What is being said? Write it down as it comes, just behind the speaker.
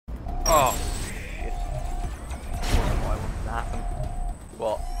Oh shit. Why wanted to happen?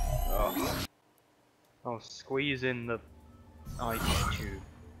 What? Oh. I'll squeeze in the ice tube.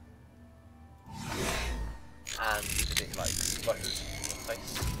 And did it like explode in your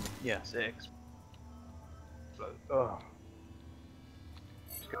face? Yes, it exploded. Oh.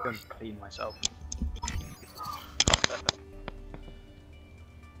 Just go and clean myself.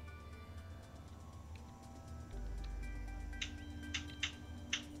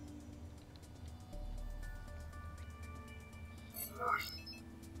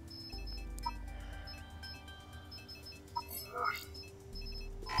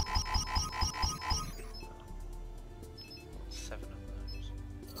 Seven of those.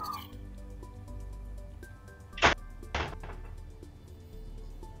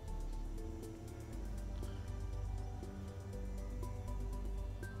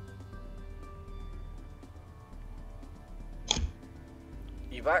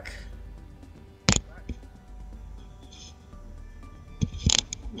 You back?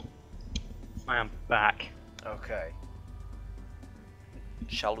 I am back. Okay.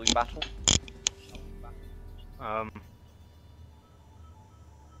 Shall we battle?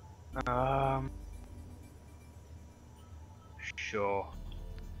 Sure.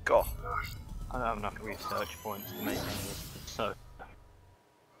 Go. I don't have enough research points to make any of this, so.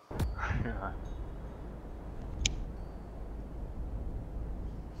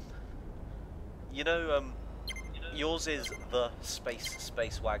 You know, yours is the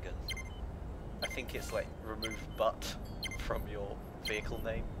space wagon. I think it's like remove butt from your vehicle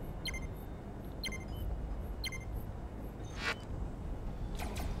name.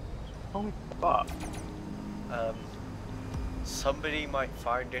 Only fuck. Somebody might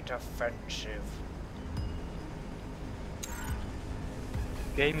find it offensive.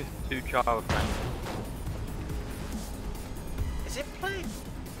 The game is too child friendly. Is it playing?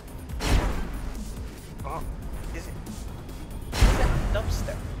 Oh. Is that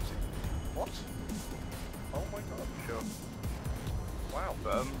dubstep music? What? Oh my god. Sure. Wow.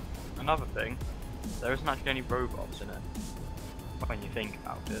 But, another thing, there isn't actually any robots in it. When you think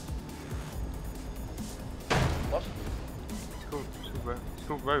about it. What? It's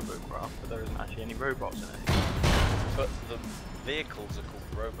called Robocraft, but there isn't actually any robots in it. But the vehicles are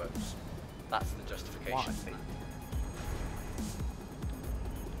called robos. That's the justification. Why?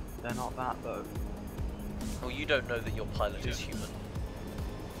 They're not that though. Well, you don't know that your pilot is human.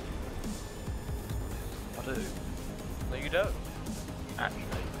 I do. No, you don't.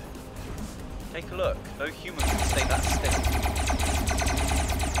 Actually. Take a look. No human can stay that still.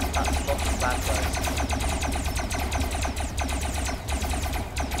 That's not the bad guys.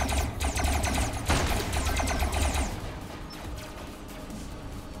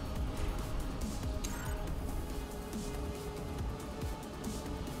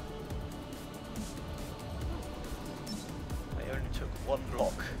 They only took one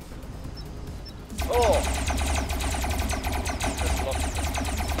block. Oh! There's lots of them.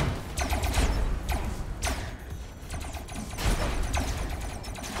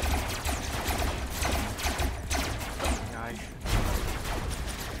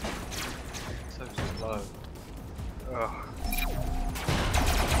 So slow. Ugh.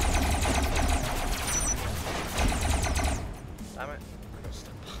 Damn it, I got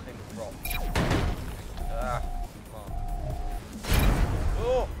stuck behind the rock. Ah, come on.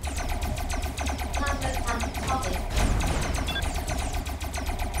 Oh!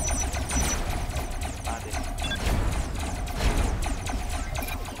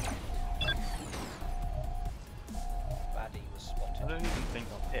 Baddie was spotted. I don't even think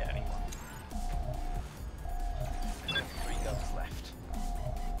I'll hit anyone. We have 3 guns left.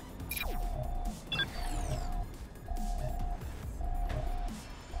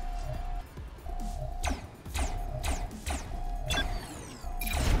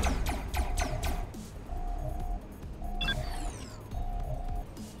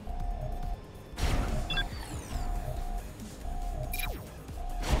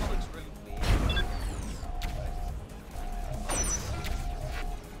 This looks really weird.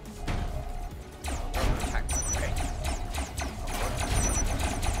 Attack, okay.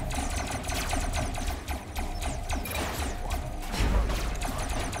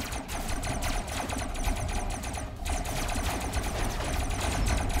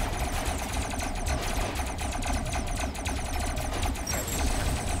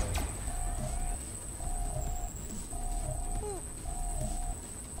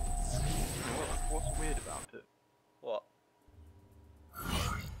 What's weird about it? What?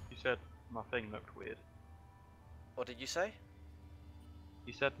 You said my thing looked weird. What did you say?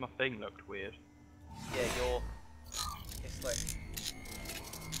 You said my thing looked weird. Yeah, it's like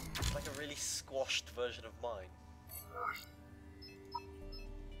a really squashed version of mine.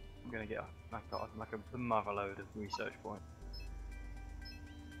 I'm gonna get like a mother load of research points.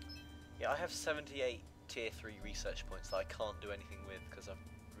 Yeah, I have 78 tier 3 research points that I can't do anything with because I've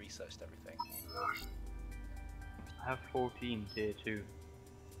researched everything. I have 14 tier 2.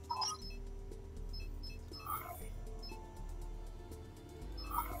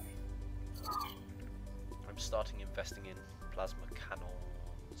 I'm starting investing in plasma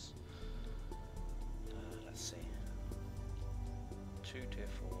cannons. Let's see. 2 tier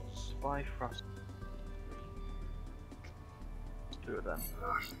 4s. Spy thrust. 2 of them.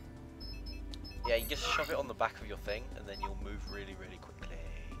 Yeah, you just shove it on the back of your thing and then you'll move really, really quickly.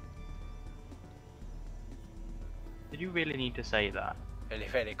 Did you really need to say that? Really,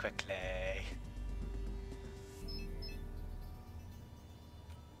 really quickly.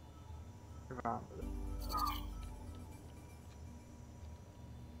 Around with it.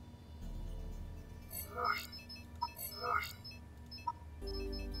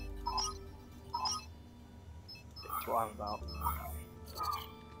 That's what I'm about.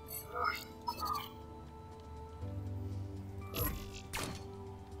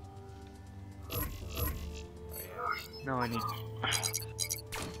 No, I need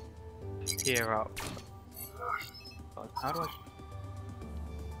tear up. How do I?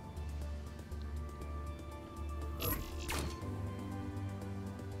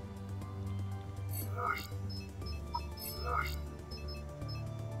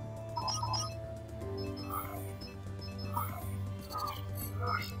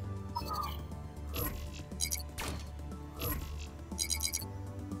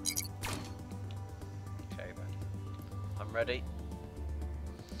 Okay then. I'm ready.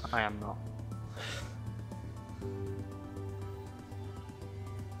 I am not.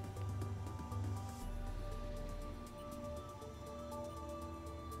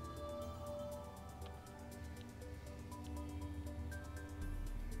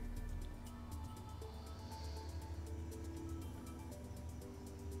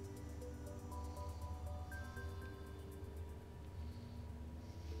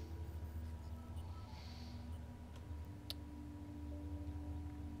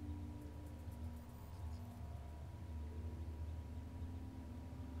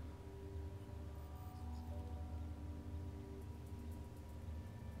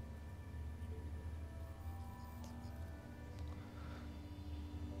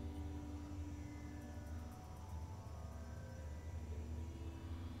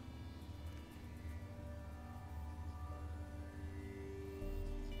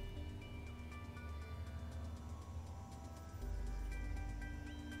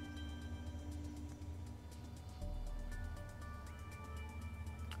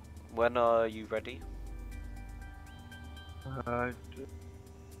 When are you ready? Hold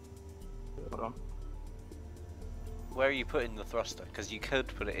on. Where are you putting the thruster? Because you could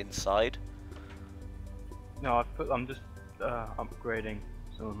put it inside. No, I'm just upgrading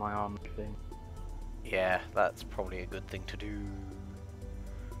some of my armor thing. Yeah, that's probably a good thing to do.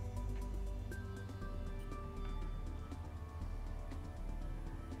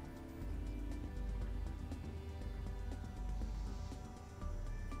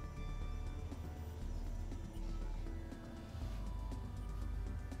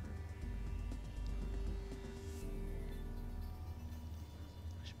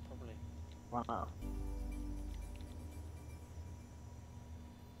 I should probably... Wow.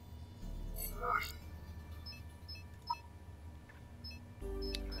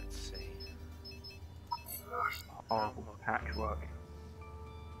 Let's see. Horrible patchwork.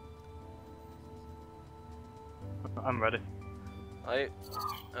 I'm ready. Are you?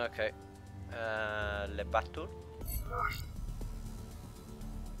 Okay. Le bateau.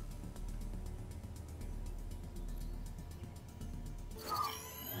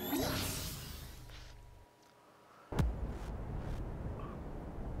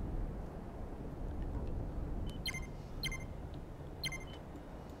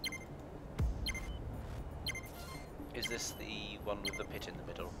 Is this the one with the pit in the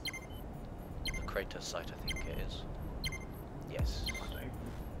middle? The crater site, I think it is. Yes.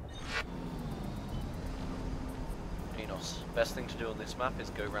 Deanos, best thing to do on this map is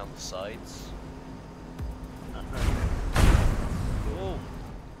go around the sides. Oh,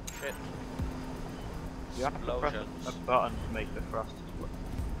 shit. You have to press a button to make the thrusters work.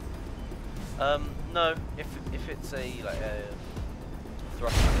 No. If it's a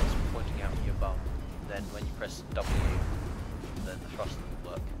thruster that's pointing out your bum, then when you press W, then the thruster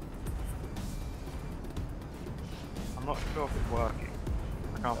will work. I'm not sure if it's working.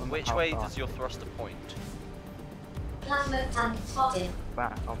 I can't remember Which how way fast does your thruster point? Plasma tank spotted.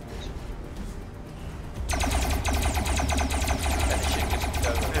 Back, obviously. And it should just go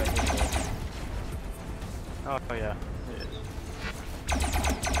away. Oh yeah, it is.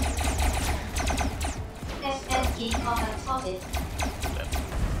 SSG combat spotted.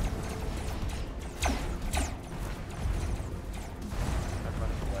 I'm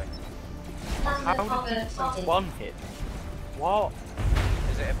running away. Plasma How combat did it spotted. one hit? What?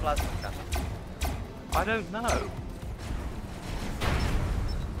 Is it a plasma cannon? I don't know.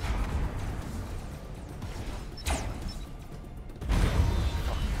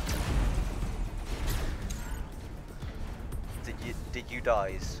 Did you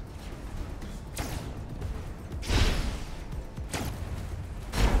dies?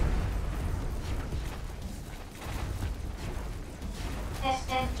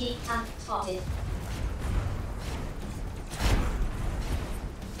 SSG tank spotted.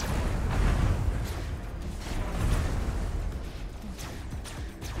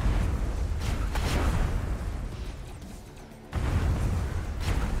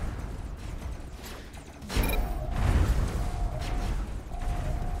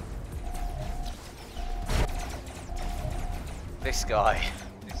 This guy.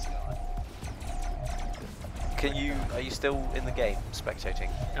 Are you still in the game, spectating?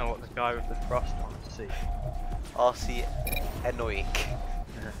 You know what the guy with the frost on see? RC Enoic.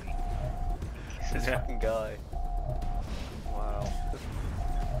 This Yeah. fucking guy. Wow.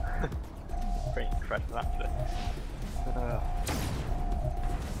 Pretty incredible actually.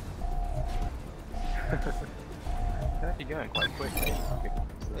 They're actually going quite quickly.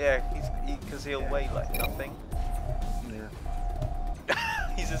 Yeah, because he'll weigh like nothing. Yeah.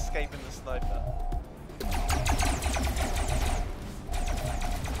 He's escaping the sniper.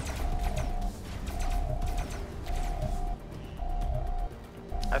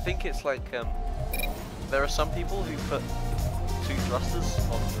 I think it's like there are some people who put 2 thrusters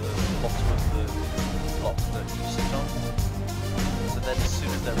on the bottom of the block that you sit on, so then as soon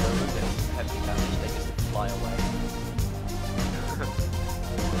as they're lowered in heavy damage they just fly away.